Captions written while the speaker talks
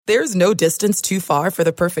There's no distance too far for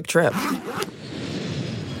the perfect trip.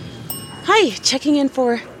 Hi, checking in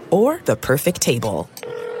for... Or the perfect table.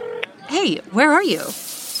 Hey, where are you?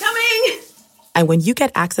 Coming! And when you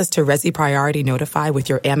get access to Resi Priority Notify with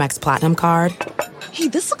your Amex Platinum card... Hey,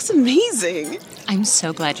 this looks amazing. I'm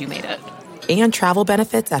so glad you made it. And travel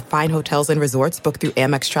benefits at fine hotels and resorts booked through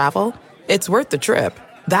Amex Travel, it's worth the trip.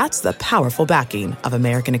 That's the powerful backing of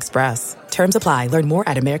American Express. Terms apply. Learn more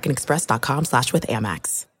at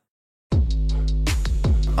americanexpress.com/withAmex.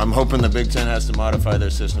 I'm hoping the Big Ten has to modify their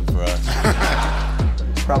system for us.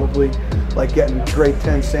 It's probably like getting grade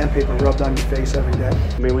 10 sandpaper rubbed on your face every day.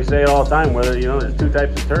 I mean, we say it all the time, whether, there's two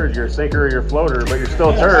types of turds, you're a sinker or you're a floater, but you're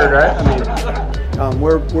still a turd, right? I mean,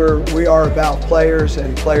 we are about players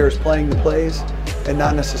and players playing the plays and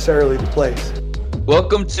not necessarily the plays.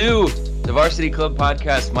 Welcome to the Varsity Club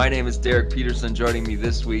podcast. My name is Derek Peterson. Joining me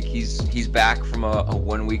this week, he's back from a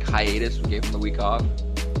 1 week hiatus. We gave him the week off.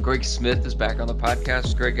 Greg Smith is back on the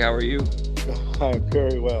podcast. Greg, how are you? I'm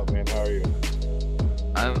very well, man. How are you?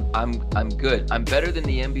 I'm good. I'm better than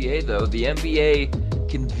the NBA though. The NBA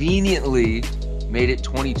conveniently made it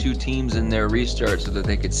 22 teams in their restart so that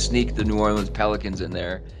they could sneak the New Orleans Pelicans in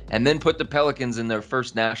there, and then put the Pelicans in their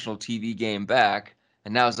first national TV game back.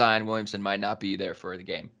 And now Zion Williamson might not be there for the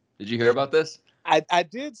game. Did you hear about this? I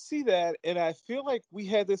did see that, and I feel like we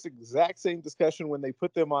had this exact same discussion when they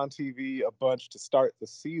put them on TV a bunch to start the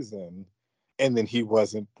season, and then he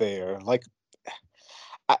wasn't there. Like,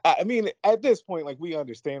 I mean, at this point, like, we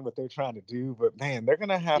understand what they're trying to do, but man, they're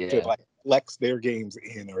gonna have to like flex their games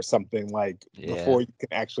in or something before you can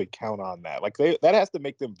actually count on that. Like, that has to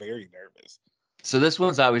make them very nervous. So this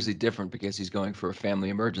one's obviously different because he's going for a family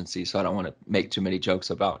emergency. So I don't want to make too many jokes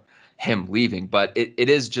about him leaving, but it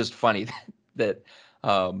is just funny that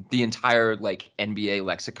the entire NBA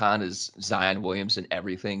lexicon is Zion Williamson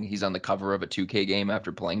everything. He's on the cover of a 2K game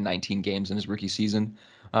after playing 19 games in his rookie season,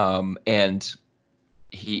 and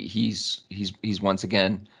he's once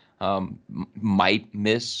again might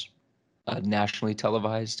miss a nationally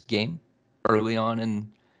televised game early on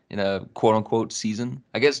in a quote unquote season.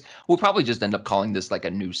 I guess we'll probably just end up calling this like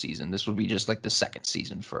a new season. This would be just like the second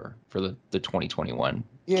season for the 2021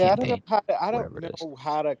 campaign. I don't know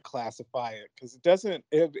how to classify it, because it doesn't.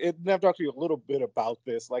 I've talked to you a little bit about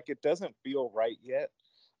this. Like, it doesn't feel right yet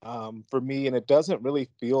for me, and it doesn't really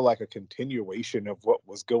feel like a continuation of what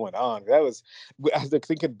was going on. I was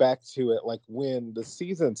thinking back to it, like when the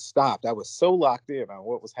season stopped, I was so locked in on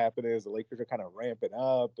what was happening as the Lakers are kind of ramping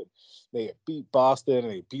up, and they had beat Boston and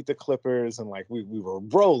they beat the Clippers, and like we were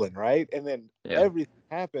rolling, right? And then everything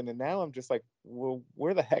happened, and now I'm just like, well,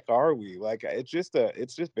 where the heck are we? Like, it's just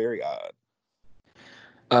very odd.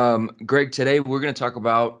 Greg, today we're going to talk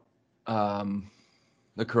about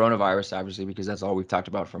the coronavirus, obviously, because that's all we've talked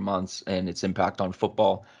about for months, and its impact on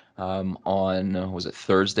football. On was it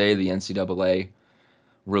Thursday, the NCAA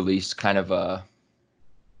released kind of a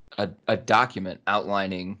document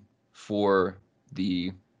outlining for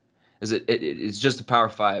it's just the Power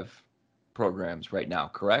 5 programs right now,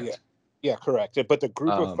 correct? Yeah, correct. But the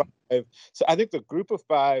group of five, so I think the group of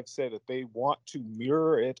five said that they want to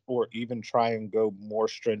mirror it or even try and go more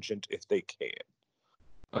stringent if they can.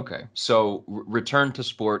 Okay, so return to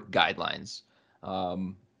sport guidelines.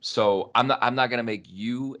 So I'm not going to make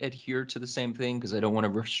you adhere to the same thing because I don't want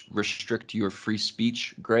to restrict your free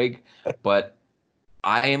speech, Greg. But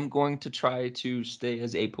I am going to try to stay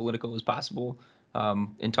as apolitical as possible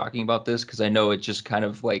in talking about this, because I know it just kind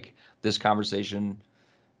of like this conversation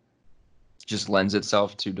just lends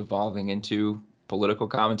itself to devolving into political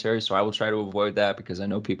commentary. So I will try to avoid that, because I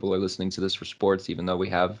know people are listening to this for sports, even though we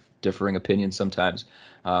have differing opinions sometimes.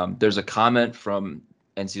 There's a comment from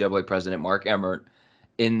NCAA President Mark Emmert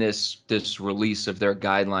in this release of their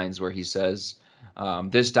guidelines where he says,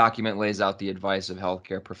 this document lays out the advice of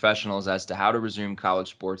healthcare professionals as to how to resume college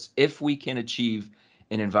sports if we can achieve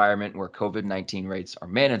an environment where COVID-19 rates are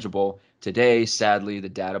manageable. Today, sadly, the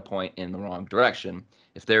data point in the wrong direction.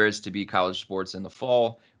 If there is to be college sports in the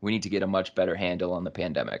fall, we need to get a much better handle on the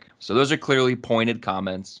pandemic. So those are clearly pointed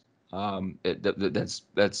comments.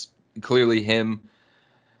 That's clearly him,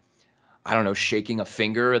 I don't know, shaking a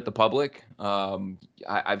finger at the public.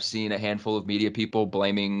 I've seen a handful of media people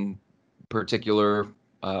blaming particular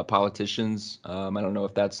politicians. I don't know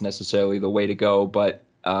if that's necessarily the way to go, but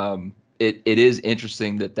it is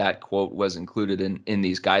interesting that quote was included in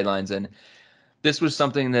these guidelines. And this was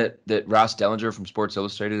something that Ross Dellinger from Sports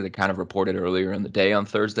Illustrated had kind of reported earlier in the day on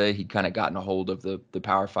Thursday. He'd kind of gotten a hold of the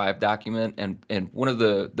Power 5 document. And one of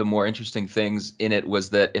the more interesting things in it was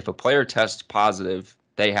that if a player tests positive,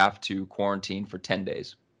 they have to quarantine for 10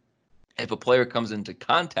 days. If a player comes into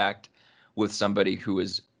contact with somebody who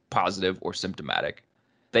is positive or symptomatic,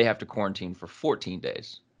 they have to quarantine for 14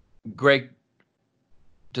 days. Greg,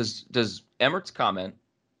 does Emmert's comment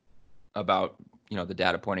about, the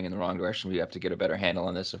data pointing in the wrong direction, we have to get a better handle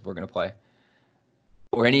on this if we're going to play,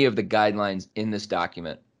 or any of the guidelines in this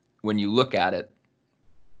document, when you look at it,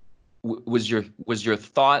 was your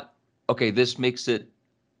thought, okay, this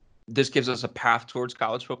gives us a path towards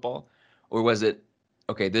college football, or was it,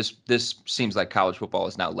 okay, this seems like college football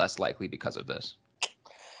is now less likely because of this?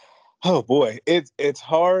 Oh boy, it's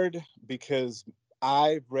hard because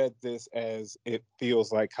I read this as it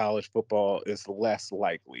feels like college football is less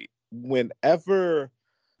likely. Whenever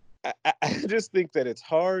I just think that it's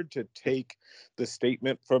hard to take the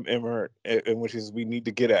statement from Emmert, in which is we need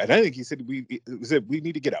to get and I think he said we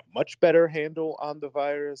need to get a much better handle on the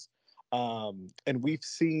virus. And we've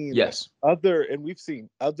seen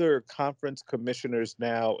other conference commissioners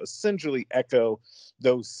now essentially echo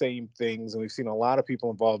those same things, and we've seen a lot of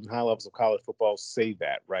people involved in high levels of college football say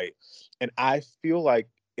that, right? And I feel like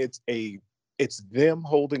it's them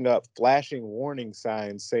holding up flashing warning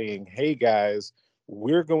signs saying, hey guys,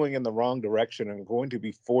 we're going in the wrong direction and going to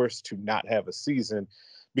be forced to not have a season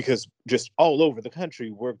because just all over the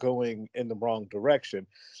country, we're going in the wrong direction.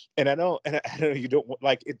 And I know you don't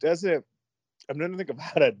like, it doesn't, I'm trying to think of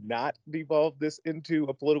how to not devolve this into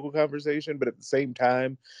a political conversation, but at the same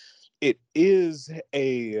time, it is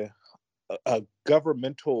a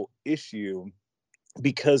governmental issue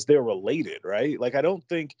because they're related, right? Like, I don't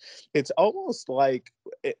think it's almost like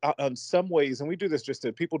on some ways, and we do this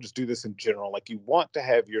people just do this in general. Like, you want to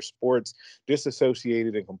have your sports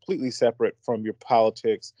disassociated and completely separate from your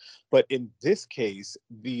politics. But in this case,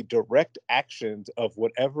 the direct actions of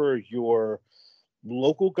whatever your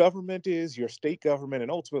local government is, your state government,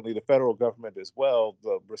 and ultimately the federal government as well,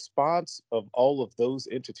 the response of all of those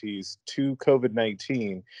entities to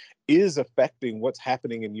COVID-19 is affecting what's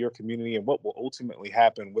happening in your community and what will ultimately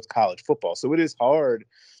happen with college football. So it is hard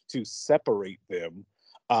to separate them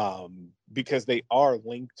because they are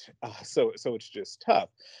linked. So it's just tough.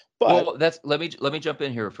 But let me jump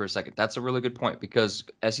in here for a second. That's a really good point, because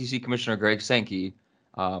SEC Commissioner Greg Sankey,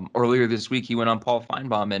 earlier this week, he went on Paul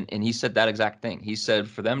Feinbaum and he said that exact thing. He said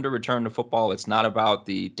for them to return to football, it's not about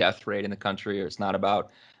the death rate in the country, or it's not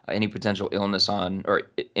about any potential illness on or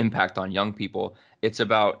impact on young people. It's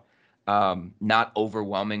about not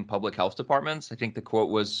overwhelming public health departments. I think the quote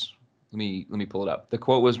was, let me pull it up. The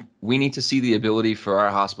quote was, we need to see the ability for our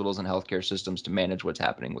hospitals and healthcare systems to manage what's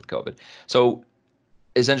happening with COVID. So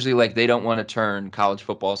essentially, like, they don't want to turn college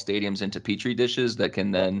football stadiums into petri dishes that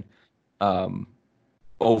can then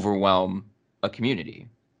overwhelm a community.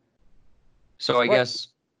 So I guess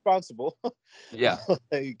responsible. Yeah.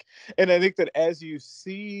 And I think that as you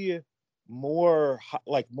see more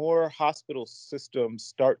hospital systems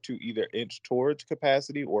start to either inch towards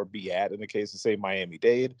capacity or be at, in the case of, say,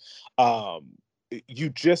 Miami-Dade, you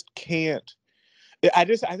just can't. I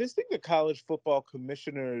just think the college football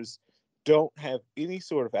commissioners don't have any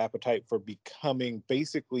sort of appetite for becoming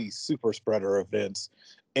basically super spreader events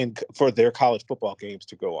and for their college football games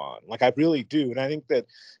to go on. Like, I really do. And I think that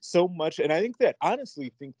so much, and I think that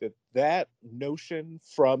honestly think that notion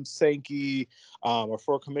from Sankey or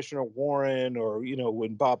for Commissioner Warren, or,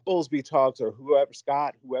 when Bob Bowlesby talks, or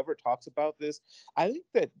whoever talks about this, I think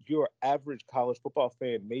that your average college football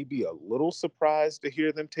fan may be a little surprised to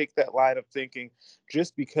hear them take that line of thinking,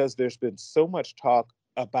 just because there's been so much talk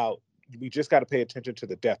about, we just got to pay attention to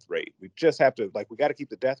the death rate. We just have to, we got to keep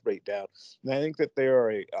the death rate down. And I think that there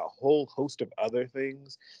are a whole host of other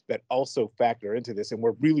things that also factor into this. And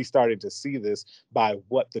we're really starting to see this by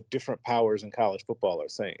what the different powers in college football are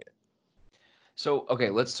saying. So, okay,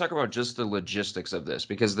 let's talk about just the logistics of this,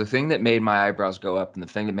 because the thing that made my eyebrows go up and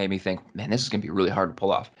the thing that made me think, man, this is going to be really hard to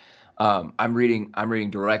pull off. I'm reading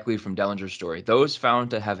directly from Dellinger's story. Those found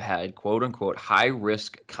to have had, quote unquote, high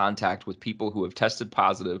risk contact with people who have tested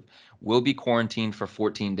positive will be quarantined for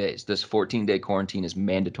 14 days. This 14-day quarantine is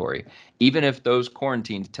mandatory. Even if those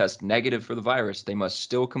quarantined test negative for the virus, they must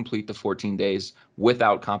still complete the 14 days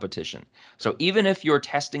without competition. So even if you're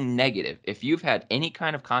testing negative, if you've had any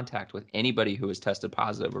kind of contact with anybody who has tested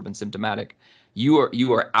positive or been symptomatic, you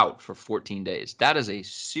are out for 14 days. That is a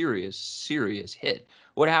serious, serious hit.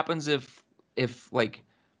 What happens if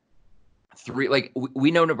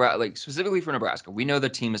we know Nebraska, specifically for Nebraska, we know the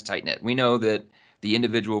team is tight knit. We know that the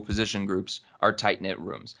individual position groups are tight knit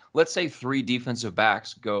rooms. Let's say 3 defensive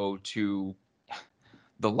backs go to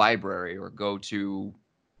the library or go to,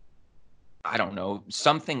 I don't know,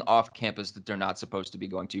 something off campus that they're not supposed to be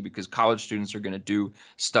going to, because college students are going to do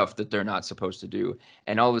stuff that they're not supposed to do.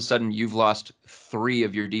 And all of a sudden you've lost 3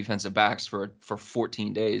 of your defensive backs for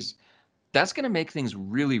 14 days. that's going to make things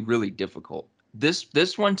really, really difficult.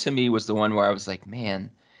 This one to me was the one where I was like, man,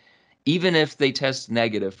 even if they test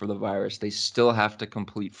negative for the virus, they still have to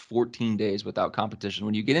complete 14 days without competition.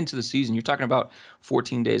 When you get into the season, you're talking about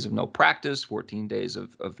 14 days of no practice, 14 days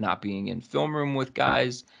of not being in film room with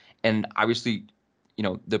guys, and obviously,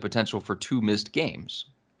 the potential for 2 missed games.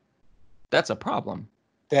 That's a problem.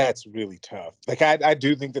 That's really tough. Like, I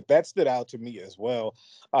do think that stood out to me as well.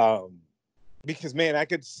 Because, man, I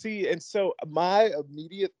could see. And so my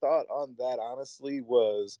immediate thought on that, honestly,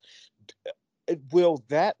 was, will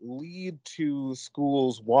that lead to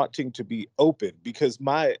schools wanting to be open? Because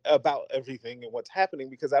about everything and what's happening,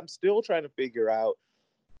 because I'm still trying to figure out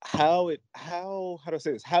how do I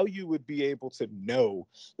say this? How you would be able to know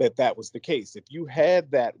that was the case. If you had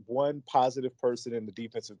that one positive person in the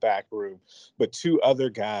defensive back room, but 2 other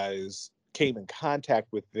guys came in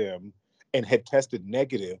contact with them and had tested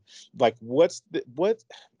negative, like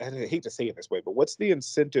I hate to say it this way, but what's the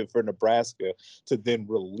incentive for Nebraska to then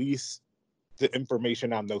release the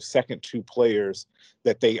information on those second 2 players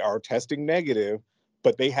that they are testing negative,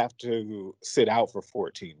 but they have to sit out for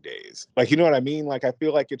 14 days. Like, you know what I mean? Like, I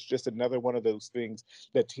feel like it's just another one of those things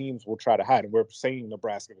that teams will try to hide. And we're saying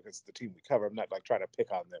Nebraska because it's the team we cover. I'm not like trying to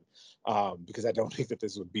pick on them because I don't think that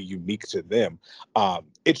this would be unique to them.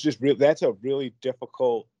 It's just that's a really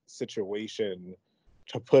difficult situation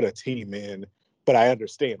to put a team in, but I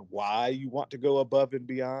understand why you want to go above and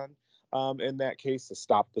beyond in that case to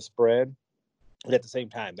stop the spread. But at the same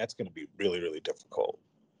time, that's going to be really, really difficult.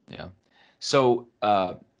 Yeah. So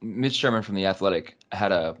Mitch Sherman from The Athletic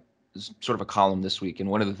had a sort of a column this week, and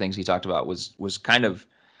one of the things he talked about was kind of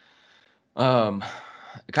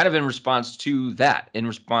in response to that, in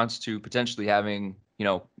response to potentially having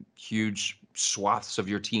huge swaths of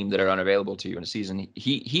your team that are unavailable to you in a season.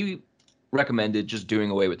 He recommended just doing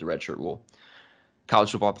away with the redshirt rule. College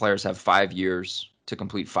football players have 5 years to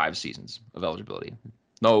complete 5 seasons of eligibility.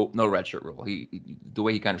 No redshirt rule. The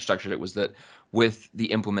way he kind of structured it was that with the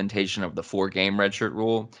implementation of the 4-game redshirt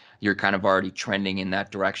rule, you're kind of already trending in that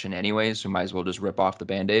direction anyway, so might as well just rip off the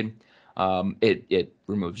Band-Aid. It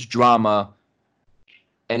removes drama,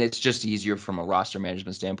 and it's just easier from a roster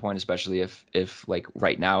management standpoint, especially if like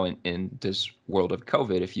right now in this world of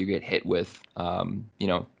COVID, if you get hit with 10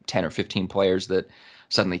 or 15 players that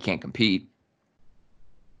suddenly can't compete,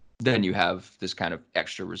 then you have this kind of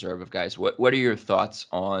extra reserve of guys. What are your thoughts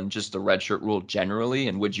on just the redshirt rule generally,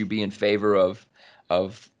 and would you be in favor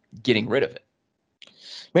of getting rid of it?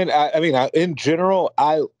 Man, I mean, in general,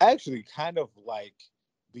 I actually kind of like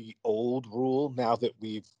the old rule now that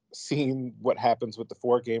we've seen what happens with the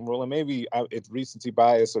 4-game rule. And maybe it's recency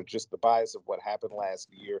bias or just the bias of what happened last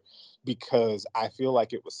year, because I feel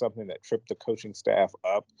like it was something that tripped the coaching staff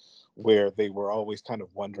up, where they were always kind of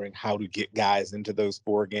wondering how to get guys into those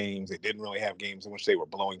 4 games. They didn't really have games in which they were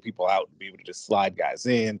blowing people out and be able to just slide guys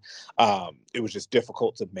in. It was just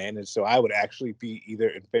difficult to manage. So I would actually be either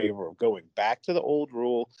in favor of going back to the old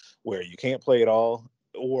rule where you can't play at all,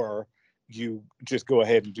 or you just go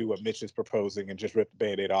ahead and do what Mitch is proposing and just rip the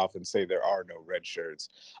Band-Aid off and say there are no red shirts.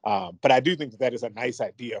 But I do think that is a nice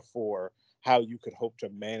idea for how you could hope to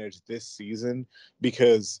manage this season,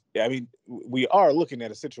 because, I mean, we are looking at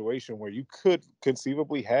a situation where you could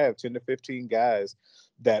conceivably have 10 to 15 guys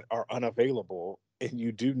that are unavailable, and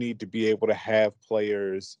you do need to be able to have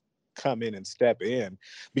players come in and step in,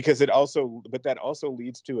 because that also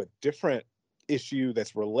leads to a different issue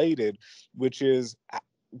that's related, which is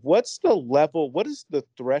what is the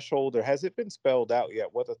threshold, or has it been spelled out yet,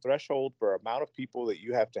 what the threshold for amount of people that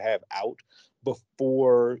you have to have out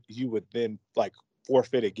before you would then like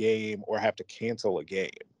forfeit a game or have to cancel a game?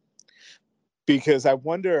 Because I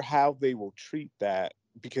wonder how they will treat that,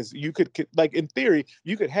 because you could, like, in theory,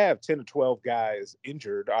 you could have 10 to 12 guys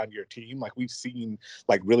injured on your team. Like we've seen,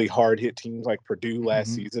 like, really hard hit teams like Purdue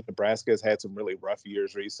last season. Nebraska has had some really rough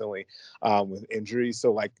years recently with injuries.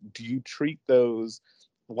 So, like, do you treat those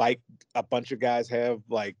like a bunch of guys have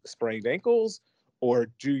like sprained ankles, or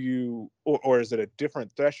do you, or is it a different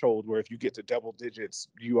threshold where if you get to double digits,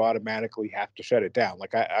 you automatically have to shut it down?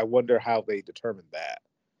 Like, I wonder how they determine that.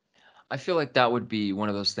 I feel like that would be one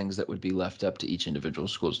of those things that would be left up to each individual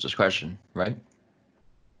school's discretion, right?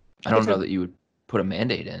 I don't know that you would put a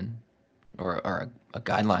mandate in or a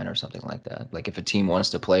guideline or something like that. Like if a team wants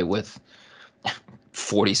to play with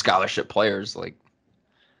 40 scholarship players, like,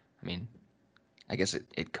 I mean, I guess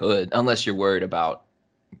it could, unless you're worried about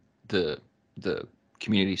the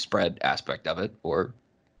community spread aspect of it, or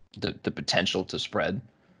the potential to spread.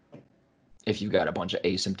 If you've got a bunch of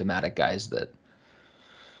asymptomatic guys that,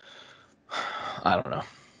 I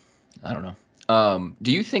don't know.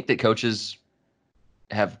 Do you think that coaches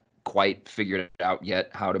have quite figured out yet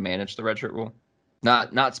how to manage the redshirt rule?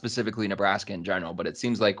 Not specifically Nebraska in general, but it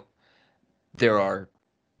seems like there are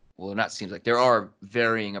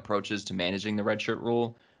varying approaches to managing the redshirt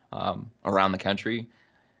rule around the country.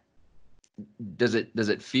 Does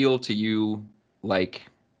it feel to you like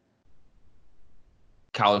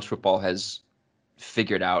college football has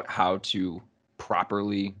figured out how to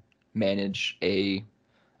properly manage a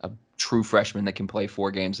true freshman that can play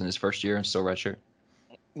 4 games in his first year and still redshirt?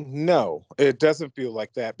 No, it doesn't feel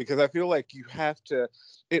like that, because I feel like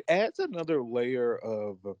it adds another layer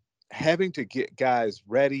of having to get guys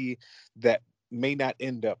ready that may not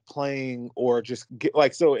end up playing, or just get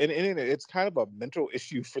and it's kind of a mental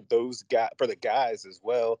issue for the guys as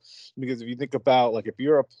well, because if you think about, like, if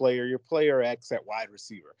you're a player, your player X at wide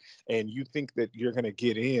receiver, and you think that you're going to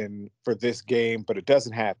get in for this game, but it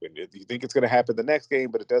doesn't happen. You think it's going to happen the next game,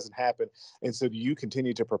 but it doesn't happen. And so you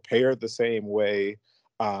continue to prepare the same way,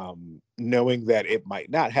 knowing that it might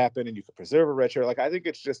not happen, and you can preserve a redshirt. Like, I think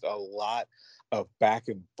it's just a lot of back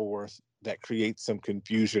and forth that creates some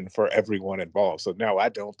confusion for everyone involved. So no, I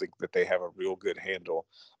don't think that they have a real good handle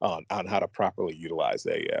on how to properly utilize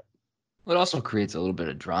that yet. Well, it also creates a little bit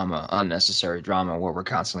of drama, unnecessary drama, where we're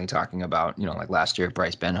constantly talking about, like last year,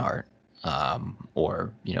 Bryce Benhart,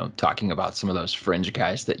 or, talking about some of those fringe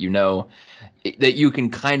guys that that you can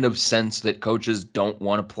kind of sense that coaches don't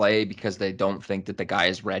want to play because they don't think that the guy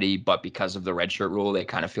is ready, but because of the redshirt rule, they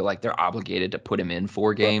kind of feel like they're obligated to put him in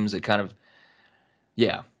 4 games. It kind of,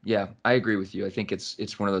 yeah, I agree with you. I think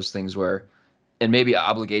it's one of those things where, and maybe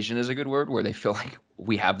obligation is a good word, where they feel like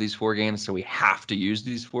we have these 4 games, so we have to use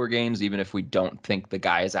these 4 games, even if we don't think the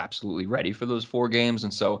guy is absolutely ready for those 4 games.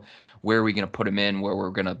 And so where are we going to put him in where we're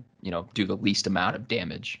going to, do the least amount of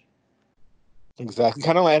damage? Exactly.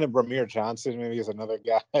 Kind of like Ramir Johnson maybe is another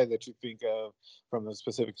guy that you think of from the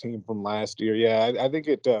specific team from last year. Yeah, I think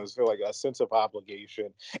it does feel like a sense of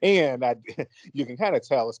obligation. And you can kind of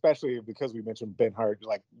tell, especially because we mentioned Benhart,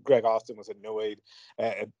 like Greg Austin was annoyed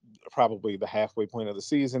at probably the halfway point of the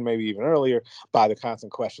season, maybe even earlier, by the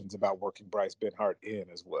constant questions about working Bryce Benhart in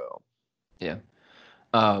as well. Yeah.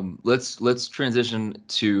 Let's transition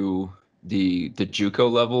to the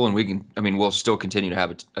JUCO level, and we'll still continue to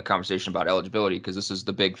have a conversation about eligibility, because this is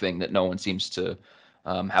the big thing that no one seems to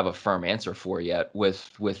have a firm answer for yet,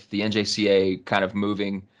 with the NJCAA kind of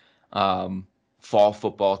moving fall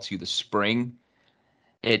football to the spring.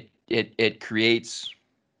 It creates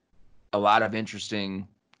a lot of interesting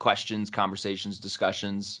questions, conversations,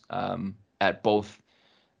 discussions at both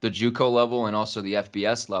the JUCO level and also the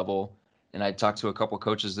FBS level. And I talked to a couple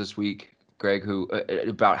coaches this week, Greg, who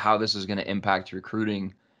about how this is going to impact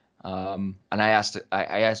recruiting. And I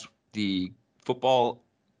asked the Football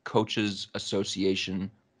Coaches Association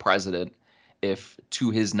president if, to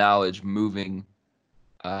his knowledge, moving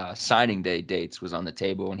signing day dates was on the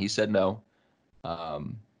table, and he said no.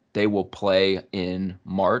 They will play in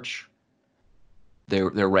March.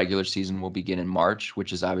 Their regular season will begin in March,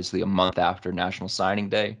 which is obviously a month after National Signing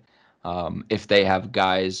Day. If they have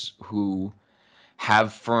guys who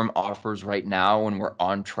have firm offers right now and we're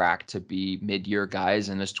on track to be mid-year guys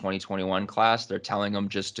in this 2021 class, they're telling them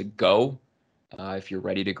just to go. If you're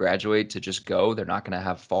ready to graduate, to just go. They're not going to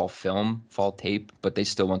have fall film, fall tape, but they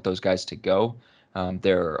still want those guys to go.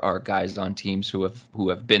 There are guys on teams who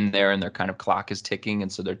have been there and their kind of clock is ticking,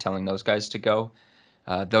 and so they're telling those guys to go.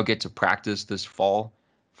 They'll get to practice this fall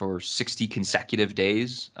for 60 consecutive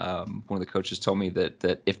days. One of the coaches told me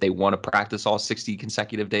that if they want to practice all 60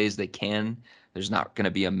 consecutive days, they can. There's not going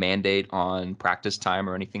to be a mandate on practice time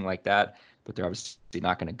or anything like that, but they're obviously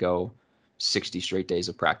not going to go 60 straight days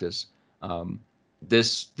of practice. I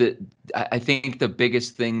think the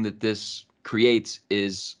biggest thing that this creates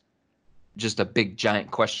is just a big giant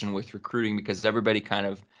question with recruiting, because everybody kind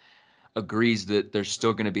of agrees that there's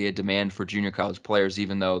still going to be a demand for junior college players,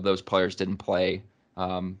 even though those players didn't play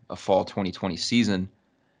a fall 2020 season.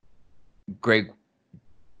 Greg,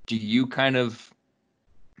 do you kind of,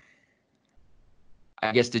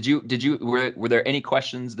 I guess, were there any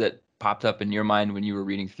questions that popped up in your mind when you were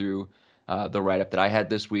reading through the write-up that I had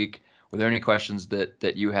this week? Were there any questions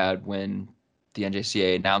that you had when the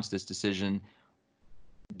NJCAA announced this decision?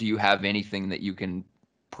 Do you have anything that you can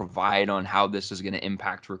provide on how this is going to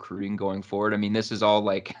impact recruiting going forward? I mean, this is all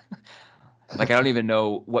like I don't even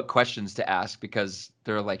know what questions to ask, because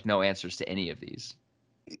there are like no answers to any of these.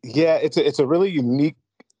 Yeah, it's a really unique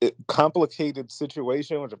complicated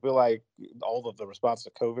situation, which I feel like all of the response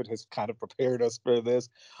to COVID has kind of prepared us for this.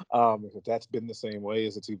 That's been the same way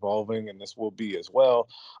as it's evolving, and this will be as well.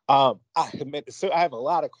 I admit, so I have a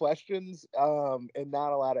lot of questions and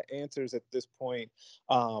not a lot of answers at this point.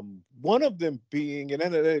 One of them being, and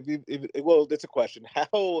well, it's a question: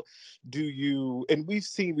 how do you? And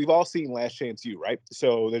we've all seen Last Chance U, right?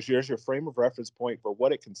 So there's your frame of reference point for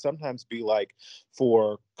what it can sometimes be like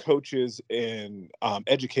for coaches and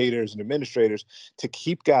educators and administrators to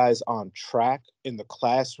keep guys on track in the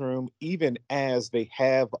classroom, even as they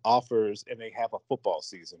have offers and they have a football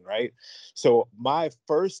season, right? So my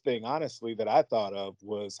first thing, honestly, that I thought of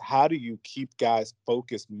was, how do you keep guys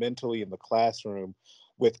focused mentally in the classroom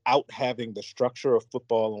without having the structure of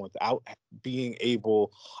football and without being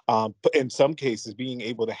able, in some cases, being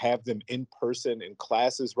able to have them in person in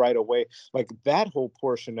classes right away? Like that whole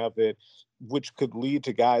portion of it, which could lead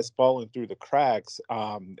to guys falling through the cracks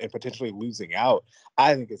and potentially losing out,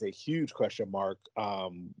 I think is a huge question mark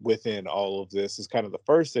within all of this, is kind of the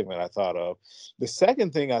first thing that I thought of. The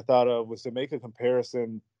second thing I thought of was to make a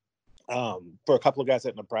comparison for a couple of guys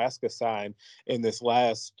that Nebraska signed in this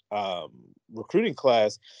last recruiting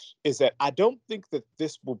class, is that I don't think that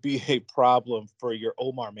this will be a problem for your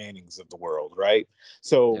Omar Mannings of the world, right?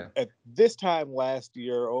 So at this time last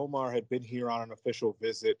year, Omar had been here on an official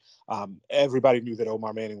visit. Everybody knew that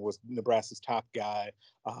Omar Manning was Nebraska's top guy,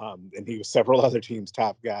 and he was several other teams'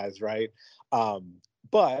 top guys, right?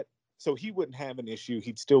 But so he wouldn't have an issue.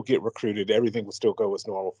 He'd still get recruited. Everything would still go as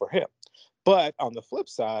normal for him. But on the flip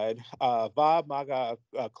side, Bob Maga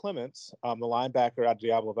Clements, the linebacker out of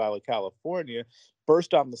Diablo Valley, California,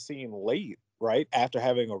 burst on the scene late, right, after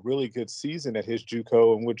having a really good season at his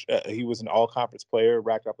JUCO, in which he was an all-conference player,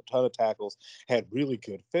 racked up a ton of tackles, had really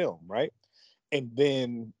good film, right? And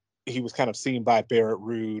then he was kind of seen by Barrett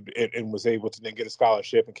Ruud and was able to then get a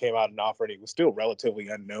scholarship and came out and offered. He was still relatively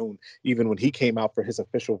unknown even when he came out for his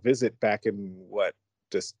official visit back in,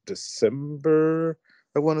 December,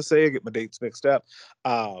 I want to say. I get my dates mixed up.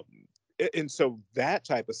 And so that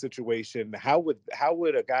type of situation, how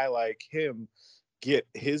would a guy like him get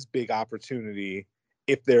his big opportunity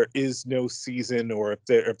if there is no season, or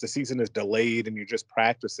if the season is delayed and you're just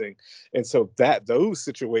practicing? And so those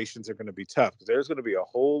situations are going to be tough. There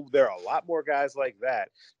are a lot more guys like that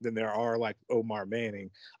than there are like Omar Manning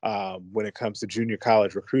when it comes to junior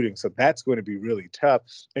college recruiting. So that's going to be really tough.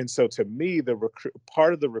 And so to me,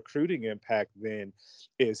 part of the recruiting impact then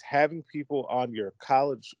is having people on your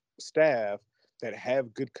college staff that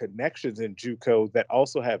have good connections in JUCO, that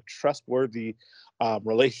also have trustworthy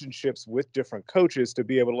relationships with different coaches, to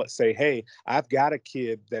be able to say, hey, I've got a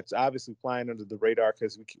kid that's obviously flying under the radar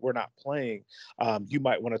because we're not playing. You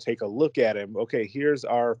might want to take a look at him. Okay, here's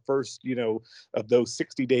our first, of those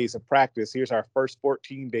 60 days of practice. Here's our first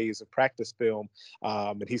 14 days of practice film,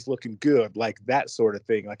 and he's looking good, like that sort of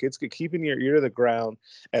thing. Like, it's keeping your ear to the ground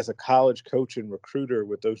as a college coach and recruiter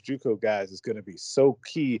with those JUCO guys is going to be so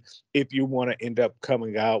key if you want to end up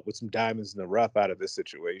coming out with some diamonds in the rough out of this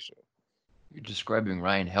situation. You're describing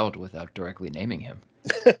Ryan Held without directly naming him.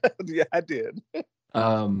 Yeah, I did.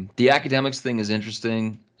 The academics thing is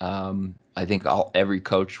interesting. I think every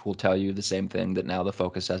coach will tell you the same thing, that now the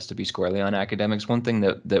focus has to be squarely on academics. One thing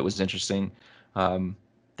that was interesting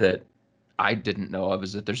that I didn't know of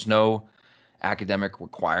is that there's no academic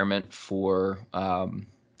requirement for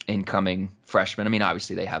incoming freshmen. I mean,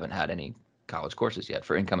 obviously they haven't had any college courses yet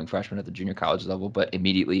for incoming freshmen at the junior college level, but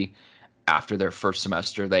immediately after their first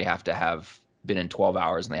semester, they have to have been in 12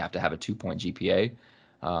 hours and they have to have a 2-point GPA.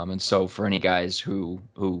 And so for any guys who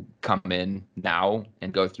come in now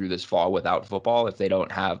and go through this fall without football, if they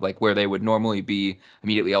don't have, like, where they would normally be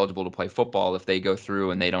immediately eligible to play football, if they go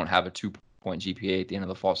through and they don't have a 2-point GPA at the end of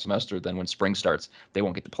the fall semester, then when spring starts, they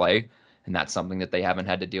won't get to play. And that's something that they haven't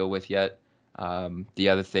had to deal with yet. The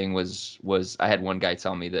other thing was I had one guy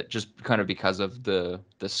tell me that just kind of because of the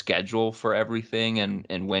schedule for everything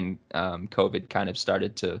and when COVID kind of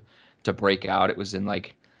started to break out, it was in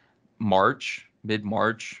like mid-March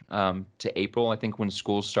to April, I think, when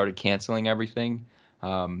schools started canceling everything.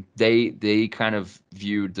 They kind of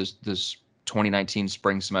viewed this 2019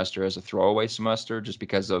 spring semester as a throwaway semester, just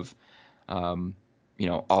because of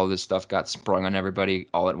all this stuff got sprung on everybody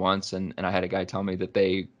all at once. And I had a guy tell me that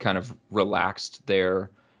they kind of relaxed their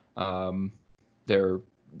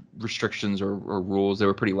restrictions or rules. They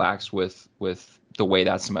were pretty lax with the way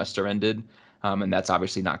that semester ended. And that's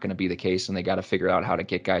obviously not going to be the case. And they got to figure out how to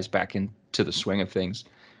get guys back into the swing of things.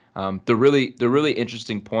 The really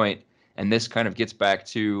interesting point, and this kind of gets back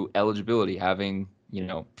to eligibility, having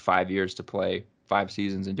 5 years to play, 5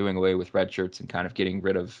 seasons, and doing away with red shirts and kind of getting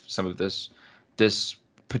rid of some of this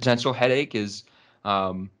potential headache is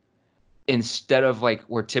instead of like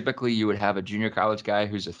where typically you would have a junior college guy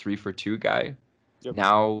who's a 3-for-2 guy,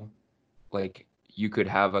 now like you could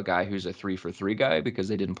have a guy who's a 3-for-3 guy because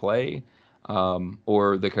they didn't play.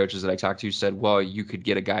 Or the coaches that I talked to said, well, you could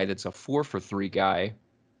get a guy that's a 4-for-3 guy.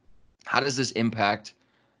 How does this impact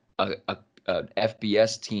an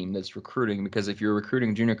FBS team that's recruiting? Because if you're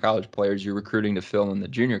recruiting junior college players, you're recruiting to fill in the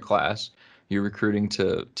junior class. You're recruiting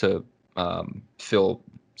to fill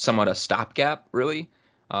somewhat a stopgap, really.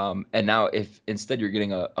 And now if instead you're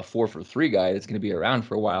getting a 4-for-3 guy that's going to be around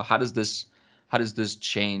for a while, how does this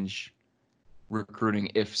change recruiting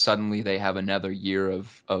if suddenly they have another year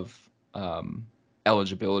of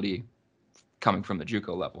eligibility coming from the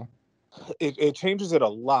JUCO level? It changes it a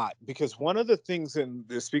lot, because one of the things, in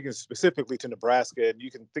speaking specifically to Nebraska, and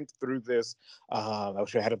you can think through this, I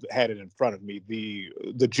wish I had it in front of me.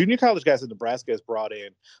 The junior college guys that Nebraska has brought in,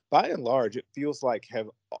 by and large, it feels like have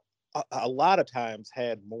a lot of times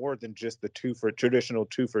had more than just the traditional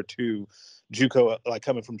 2-for-2 JUCO, like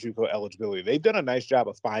coming from JUCO eligibility. They've done a nice job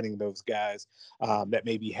of finding those guys that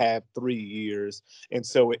maybe have 3 years, and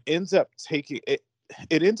so it ends up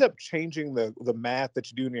changing the math that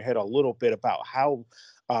you do in your head a little bit about how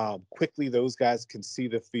quickly those guys can see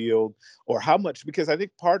the field, or how much, because I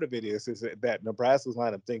think part of it is that Nebraska's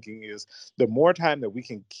line of thinking is the more time that we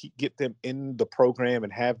can get them in the program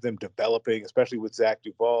and have them developing, especially with Zach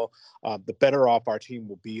Duval, the better off our team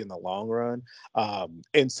will be in the long run.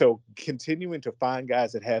 And so continuing to find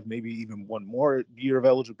guys that have maybe even one more year of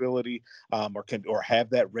eligibility, or have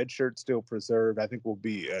that red shirt still preserved, I think will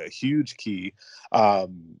be a huge key,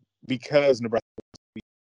 because Nebraska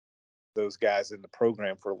those guys in the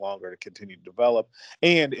program for longer to continue to develop.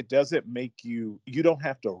 And it doesn't make you don't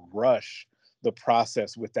have to rush the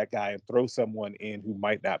process with that guy and throw someone in who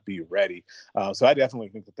might not be ready. So I definitely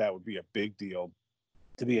think that would be a big deal,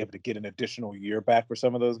 to be able to get an additional year back for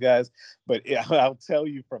some of those guys. But I'll tell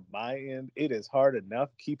you from my end, it is hard enough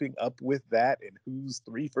keeping up with that, and who's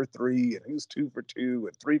 3-for-3 and who's 2-for-2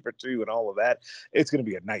 and 3-for-2 and all of that. It's going to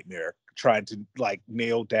be a nightmare trying to like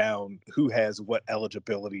nail down who has what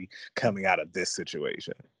eligibility coming out of this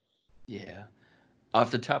situation. Yeah.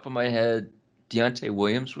 Off the top of my head, Deontay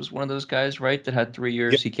Williams was one of those guys, right, that had 3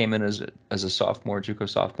 years. Yep. He came in as a sophomore, JUCO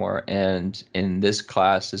sophomore, and in this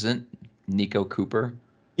class, isn't Nico Cooper?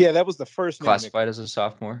 Yeah, that was the first classified as a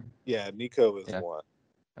sophomore. Yeah, Nico is one.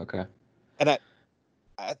 Okay. And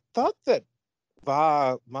I thought that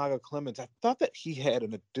Maga Clemens, I thought that he had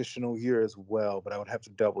an additional year as well, but I would have to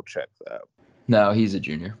double check that. No, he's a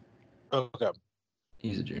junior. Okay.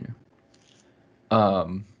 He's a junior.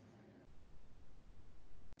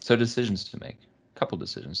 So decisions to make. A couple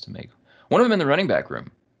decisions to make. One of them in the running back room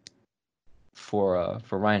for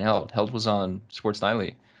Ryan Held. Held was on Sports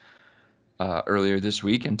Nightly earlier this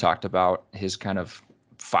week and talked about his kind of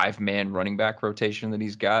 5-man running back rotation that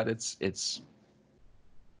he's got. It's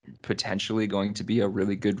potentially going to be a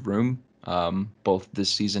really good room, both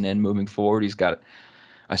this season and moving forward. He's got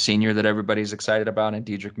a senior that everybody's excited about in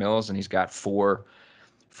Dedrick Mills, and he's got 4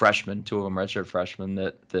 freshmen, 2 of them redshirt freshmen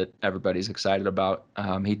that everybody's excited about.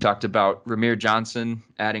 He talked about Ramir Johnson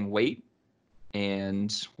adding weight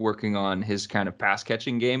and working on his kind of pass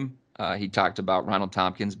catching game. He talked about Ronald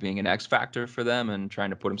Tompkins being an X factor for them and trying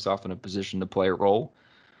to put himself in a position to play a role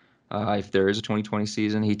if there is a 2020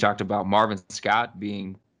 season. He talked about Marvin Scott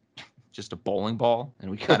being just a bowling ball, and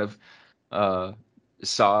we kind of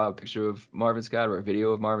saw a picture of Marvin Scott, or a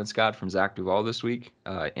video of Marvin Scott from Zach Duval this week,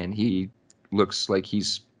 and he looks like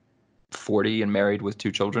he's 40 and married with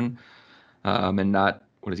 2 children, and not,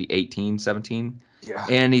 18, 17? Yeah.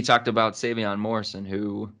 And he talked about Savion Morrison,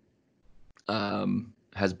 who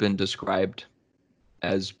has been described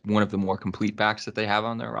as one of the more complete backs that they have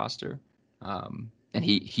on their roster. And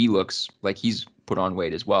he looks like he's put on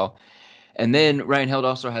weight as well. And then Ryan Held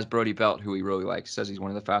also has Brody Belt, who he really likes. Says he's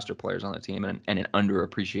one of the faster players on the team and an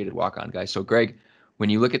underappreciated walk-on guy. So, Greg, when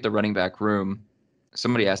you look at the running back room,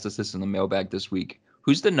 somebody asked us this in the mailbag this week.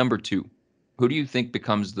 Who's the number 2? Who do you think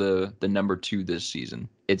becomes the number 2 this season?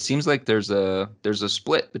 It seems like there's a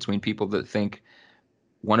split between people that think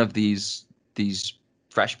one of these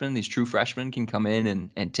freshmen, these true freshmen, can come in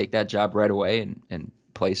and take that job right away and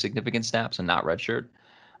play significant snaps and not redshirt.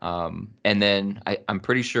 And then I'm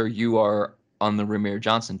pretty sure you are on the Ramir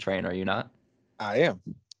Johnson train, are you not? I am.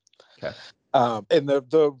 Okay. And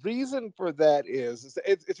the reason for that is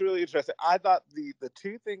it's really interesting. I thought the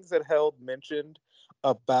 2 things that Held mentioned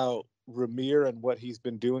about Ramir and what he's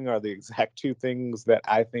been doing are the exact 2 things that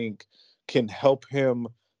I think can help him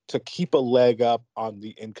to keep a leg up on the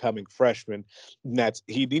incoming freshman. And that's,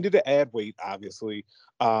 he needed to add weight, obviously,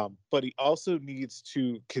 But he also needs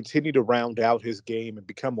to continue to round out his game and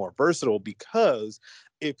become more versatile, because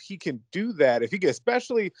if he can do that, if he can,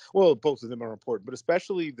 especially, well, both of them are important, but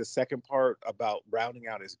especially the second part about rounding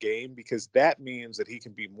out his game, because that means that he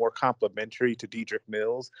can be more complementary to Dedrick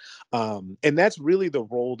Mills. And that's really the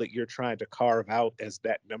role that you're trying to carve out as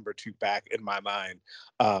that number 2 back, in my mind,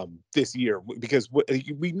 this year, because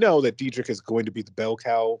we know that Dedrick is going to be the bell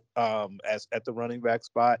cow as at the running back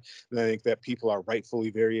spot. And I think that people are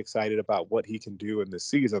rightfully very excited about what he can do in this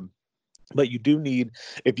season. But you do need,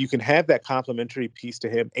 if you can have that complementary piece to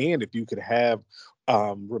him, and if you could have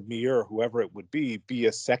Rahmir or whoever it would be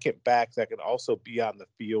a second back that can also be on the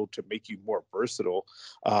field to make you more versatile,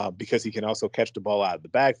 because he can also catch the ball out of the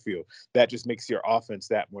backfield. That just makes your offense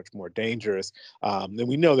that much more dangerous. And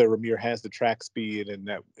we know that Rahmir has the track speed, and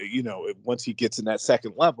that, once he gets in that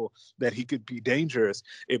second level, that he could be dangerous.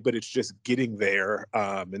 But it's just getting there,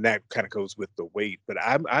 and that kind of goes with the weight. But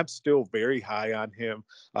I'm still very high on him.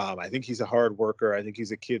 I think he's a hard worker. I think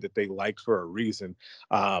he's a kid that they liked for a reason.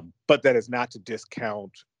 But that is not to discount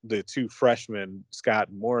the 2 freshmen, Scott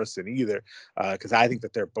and Morrison, either, because I think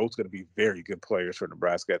that they're both going to be very good players for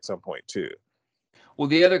Nebraska at some point too. Well,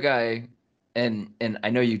 the other guy, and I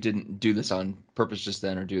know you didn't do this on purpose just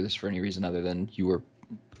then, or do this for any reason other than you were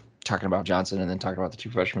talking about Johnson and then talking about the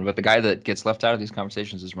 2 freshmen, but the guy that gets left out of these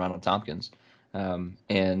conversations is Ronald Tompkins.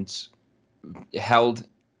 And Held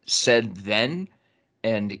said then,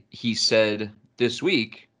 and he said this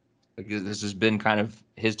week, because this has been kind of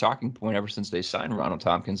his talking point ever since they signed Ronald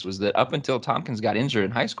Tompkins, was that up until Tompkins got injured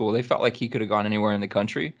in high school, they felt like he could have gone anywhere in the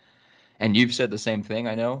country. And you've said the same thing,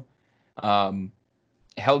 I know.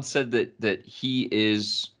 Held said that he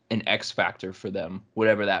is an X factor for them,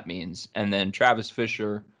 whatever that means. And then Travis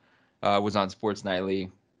Fisher was on Sports Nightly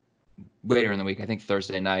later in the week, I think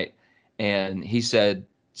Thursday night, and he said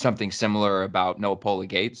something similar about Noah Pola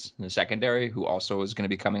Gates in the secondary, who also is going to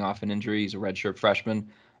be coming off an injury. He's a redshirt freshman.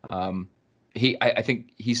 I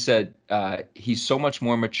think he said he's so much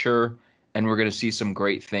more mature, and we're going to see some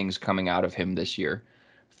great things coming out of him this year.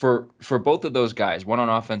 For both of those guys, one on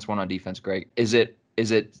offense, one on defense, Greg, is it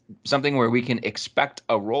something where we can expect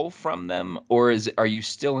a role from them, or are you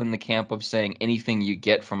still in the camp of saying anything you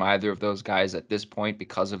get from either of those guys at this point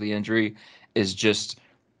because of the injury is just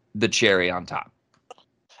the cherry on top?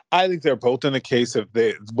 I think they're both in the case of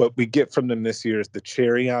what we get from them this year is the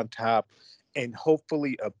cherry on top, and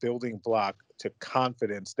hopefully a building block to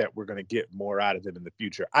confidence that we're going to get more out of them in the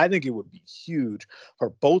future. I think it would be huge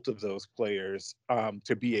for both of those players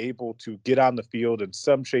to be able to get on the field in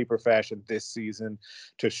some shape or fashion this season,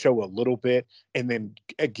 to show a little bit, and then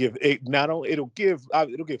give it, not only it'll give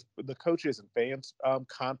the coaches and fans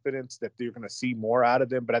confidence that they're going to see more out of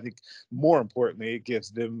them, but I think more importantly, it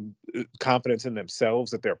gives them confidence in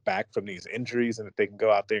themselves that they're back from these injuries and that they can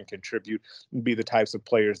go out there and contribute and be the types of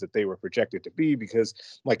players that they were projected to be. Because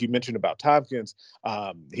like you mentioned about Tompkins,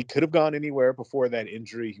 he could have gone anywhere before that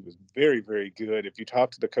injury. He was very, very good. If you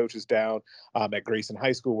talk to the coaches down at Grayson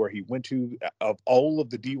High School, where he went to, of all of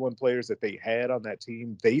the D1 players that they had on that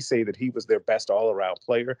team, they say that he was their best all-around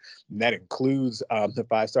player. And that includes the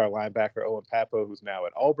 5-star linebacker, Owen Papo, who's now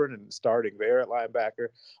at Auburn and starting there at linebacker.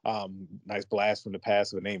 Nice blast from the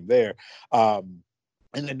past of a name there.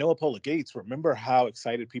 And then Noah Pola Gates, remember how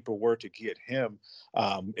excited people were to get him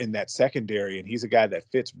in that secondary. And he's a guy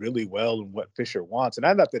that fits really well in what Fisher wants. And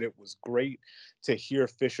I thought that it was great to hear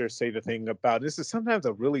Fisher say the thing about, this is sometimes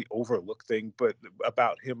a really overlooked thing, but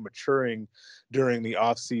about him maturing during the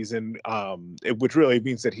offseason, which really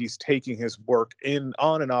means that he's taking his work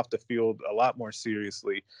on and off the field a lot more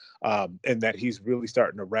seriously, and that he's really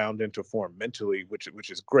starting to round into form mentally, which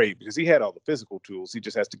is great, because he had all the physical tools. He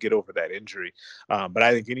just has to get over that injury. But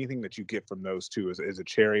I think anything that you get from those two is a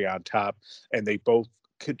cherry on top, and they both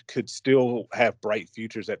could still have bright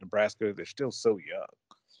futures at Nebraska. They're still so young.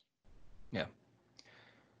 Yeah.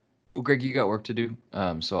 Well, Greg, you got work to do,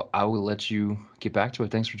 so I will let you get back to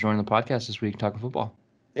it. Thanks for joining the podcast this week, Talking Football.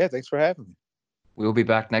 Yeah, thanks for having me. We'll be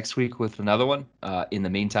back next week with another one. In the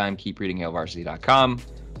meantime, keep reading HailVarsity.com.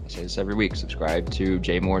 I say this every week. Subscribe to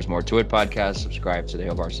Jay Moore's More To It podcast. Subscribe to the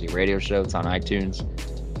Hail Varsity radio show. It's on iTunes.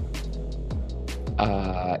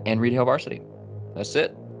 And read Hail Varsity. That's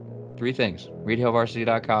it. 3 things. Read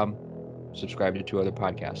HailVarsity.com. Subscribe to 2 other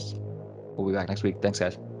podcasts. We'll be back next week. Thanks,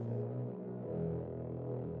 guys.